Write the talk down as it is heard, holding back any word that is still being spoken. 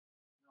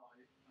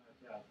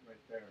Yeah, right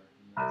there.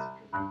 And that's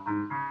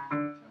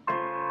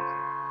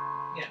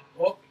Yeah.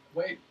 Oh,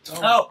 wait.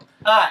 Oh,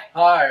 hi.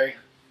 Hi.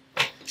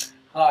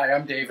 Hi,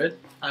 I'm David.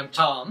 I'm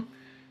Tom.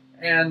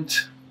 And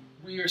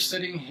we are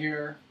sitting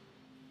here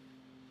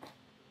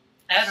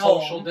At social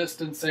home.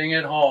 distancing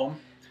at home.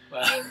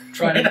 Well,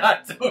 trying to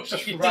to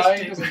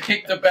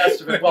make the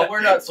best of it. Well,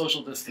 we're not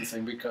social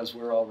distancing because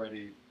we're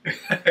already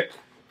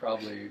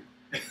probably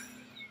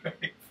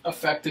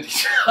affected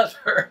each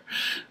other.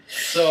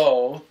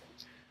 So,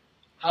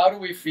 how do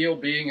we feel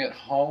being at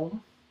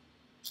home?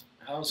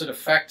 How is it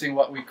affecting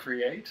what we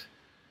create?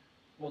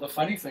 Well, the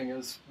funny thing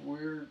is,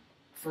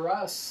 for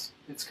us,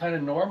 it's kind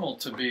of normal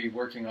to be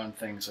working on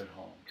things at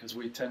home because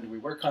we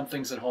work on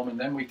things at home and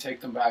then we take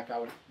them back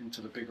out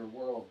into the bigger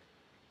world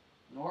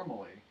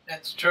normally.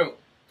 That's true.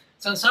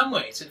 So in some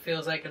ways, it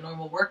feels like a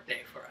normal work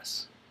day for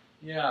us.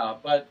 Yeah,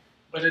 but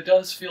it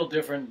does feel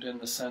different in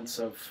the sense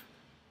of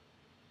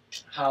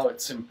how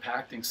it's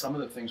impacting some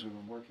of the things we've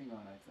been working on,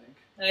 I think.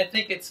 And I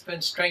think it's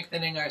been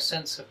strengthening our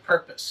sense of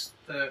purpose,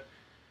 the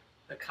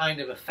kind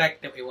of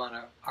effect that we want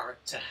our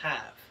art to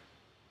have.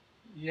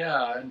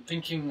 Yeah, and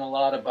thinking a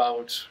lot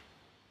about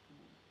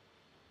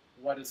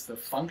what is the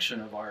function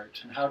of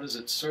art and how does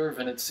it serve.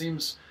 And it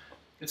seems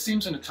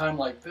in a time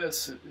like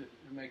this, it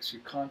makes you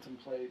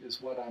contemplate,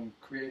 is what I'm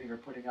creating or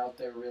putting out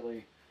there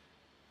really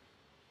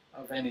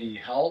of any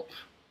help,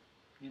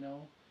 you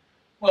know?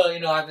 Well,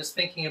 I was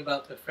thinking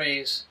about the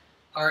phrase,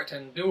 art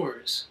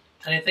endures.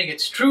 And I think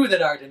it's true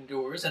that art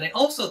endures, and I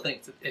also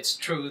think that it's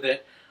true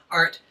that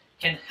art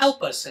can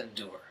help us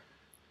endure.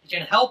 It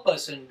can help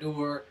us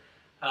endure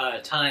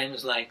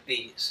times like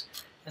these.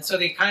 And so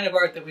the kind of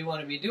art that we want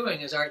to be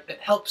doing is art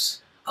that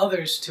helps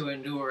others to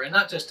endure, and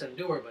not just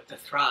endure, but to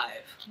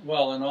thrive.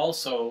 Well, and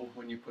also,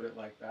 when you put it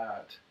like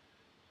that,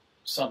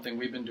 something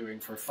we've been doing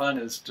for fun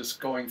is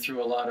just going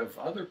through a lot of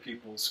other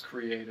people's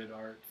created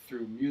art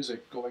through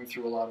music, going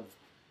through a lot of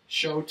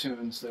show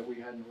tunes that we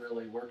hadn't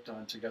really worked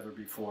on together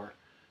before,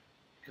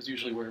 because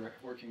usually we're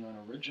working on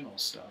original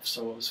stuff.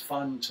 So it was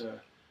fun to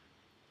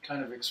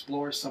kind of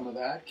explore some of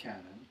that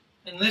canon.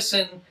 And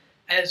listen,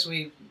 as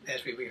we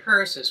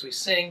rehearse, as we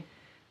sing,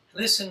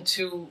 listen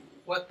to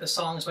what the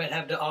songs might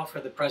have to offer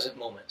the present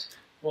moment.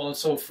 Well, and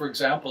so, for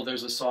example,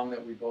 there's a song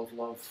that we both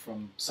love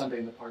from Sunday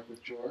in the Park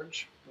with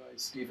George by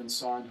Stephen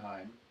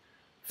Sondheim,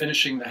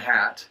 Finishing the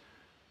Hat,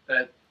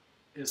 that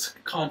is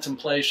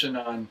contemplation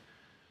on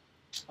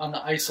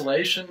the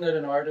isolation that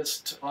an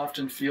artist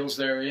often feels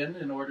they're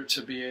in order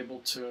to be able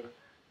to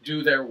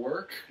do their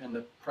work, and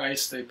the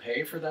price they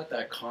pay for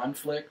that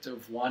conflict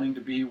of wanting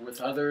to be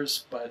with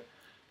others but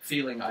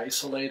feeling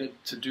isolated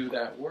to do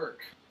that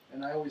work.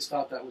 And I always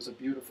thought that was a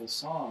beautiful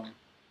song,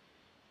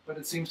 but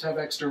it seems to have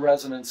extra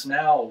resonance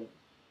now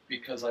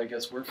because I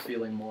guess we're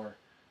feeling more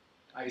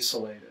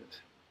isolated.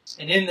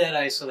 And in that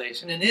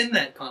isolation and in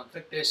that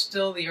conflict, there's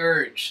still the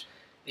urge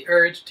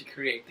to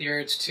create, the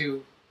urge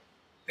to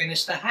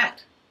finish the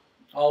hat.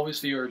 Always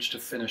the urge to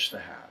finish the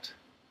hat.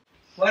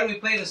 Why don't we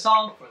play the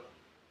song for them?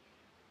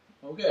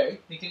 Okay.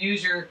 You can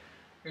use your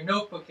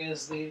notebook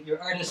as your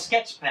artist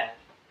sketch pad.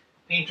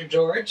 Painter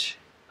George.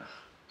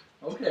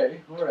 Okay,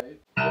 all right.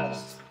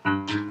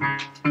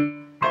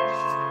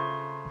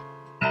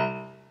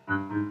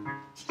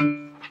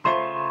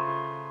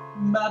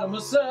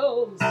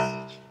 Mademoiselles,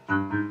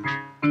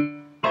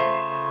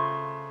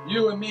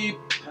 you and me,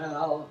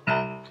 pal.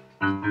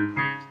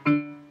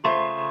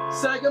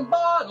 Second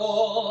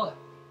bottle.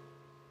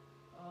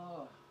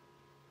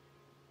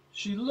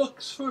 She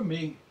looks for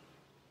me.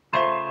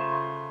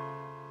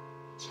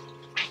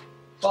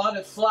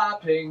 Bonnet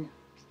flapping,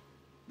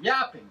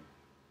 yapping,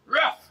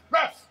 ruff,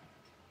 ruff.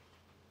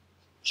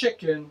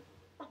 Chicken,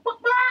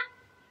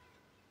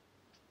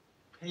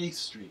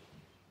 pastry.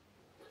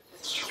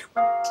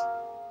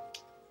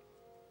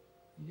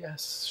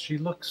 Yes, she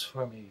looks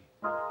for me.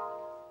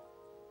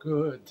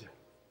 Good.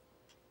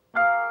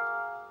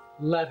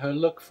 Let her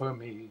look for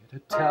me to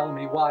tell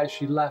me why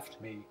she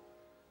left me,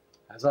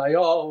 as I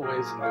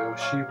always knew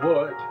she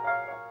would.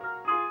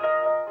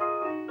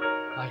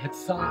 I had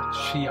thought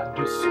she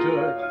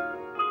understood.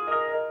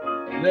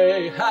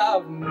 They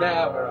have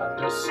never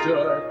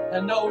understood,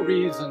 and no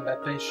reason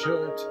that they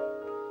should.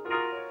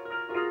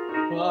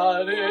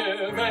 But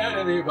if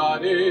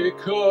anybody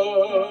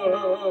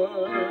could,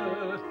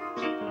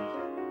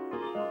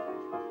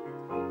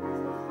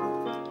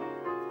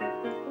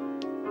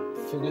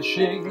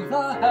 finishing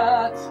the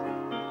hat.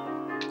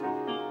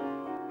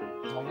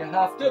 How you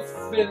have to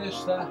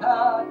finish the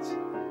hat.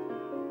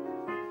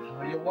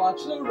 How you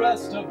watch the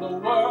rest of the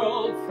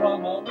world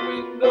from a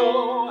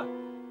window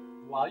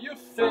while you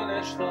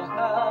finish the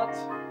hat,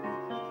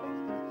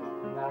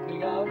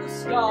 mapping out the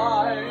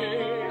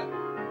sky.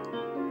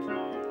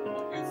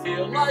 What you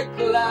feel like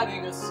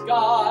planting a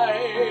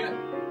sky.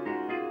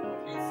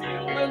 What you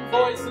feel when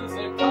voices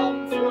that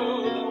come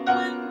through the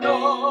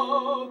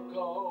window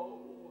go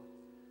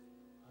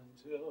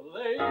until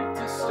they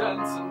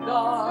distance and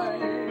die,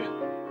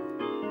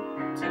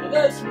 till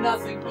there's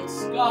nothing but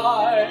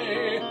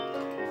sky.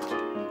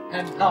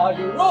 And how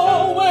you're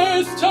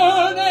always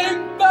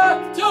turning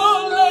back too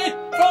late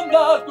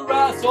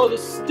or the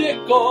stick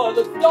or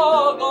the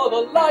dog or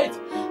the light.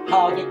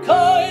 How the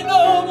kind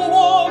of a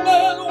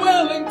woman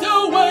willing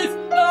to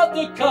wait, not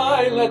the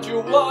kind that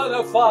you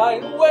wanna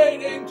find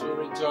waiting to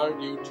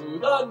return you to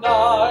the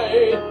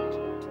night.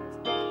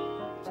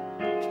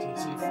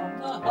 Dizzy from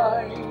the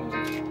height,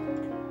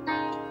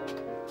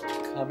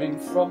 coming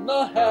from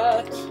the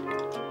hat,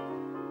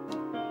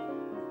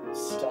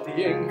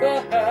 studying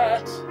the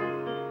hat,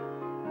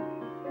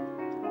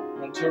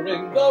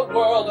 entering the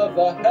world of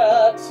the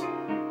hat,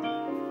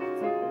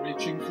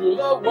 reaching through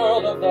the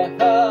world of the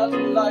hat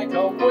like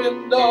a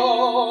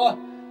window,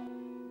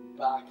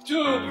 back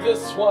to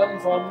this one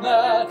from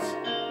that,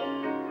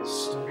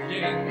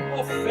 studying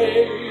a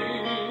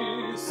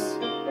face,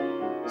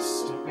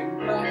 stepping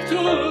back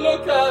to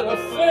look at a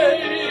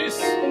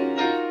face,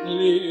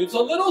 leaves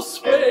a little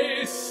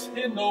space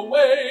in the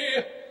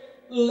way,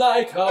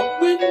 like a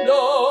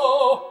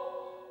window,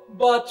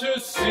 but to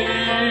see,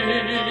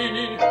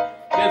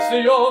 it's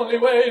the only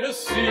way to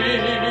see.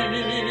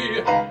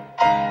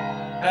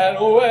 And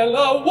when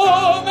a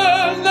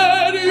woman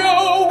that you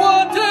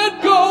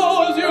wanted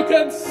goes, you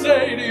can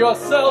say to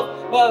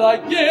yourself, well, I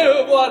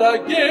give what I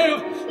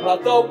give.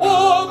 But the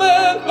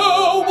woman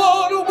who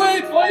won't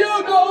wait for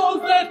you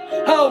knows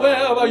that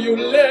however you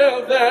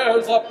live,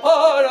 there's a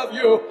part of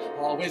you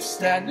always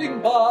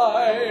standing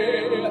by,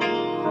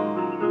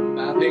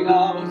 mapping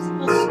out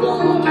the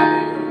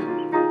sky.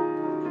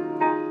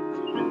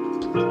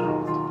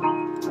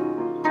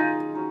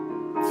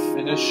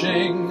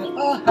 Finishing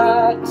a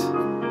hat,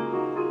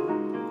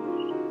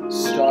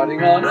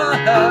 starting on a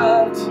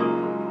hat,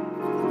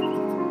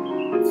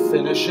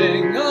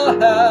 finishing a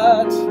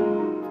hat.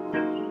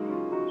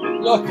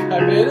 Look, I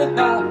made a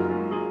hat.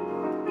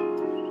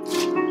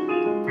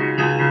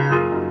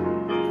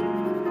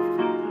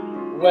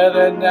 Where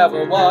there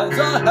never was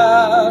a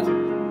hat.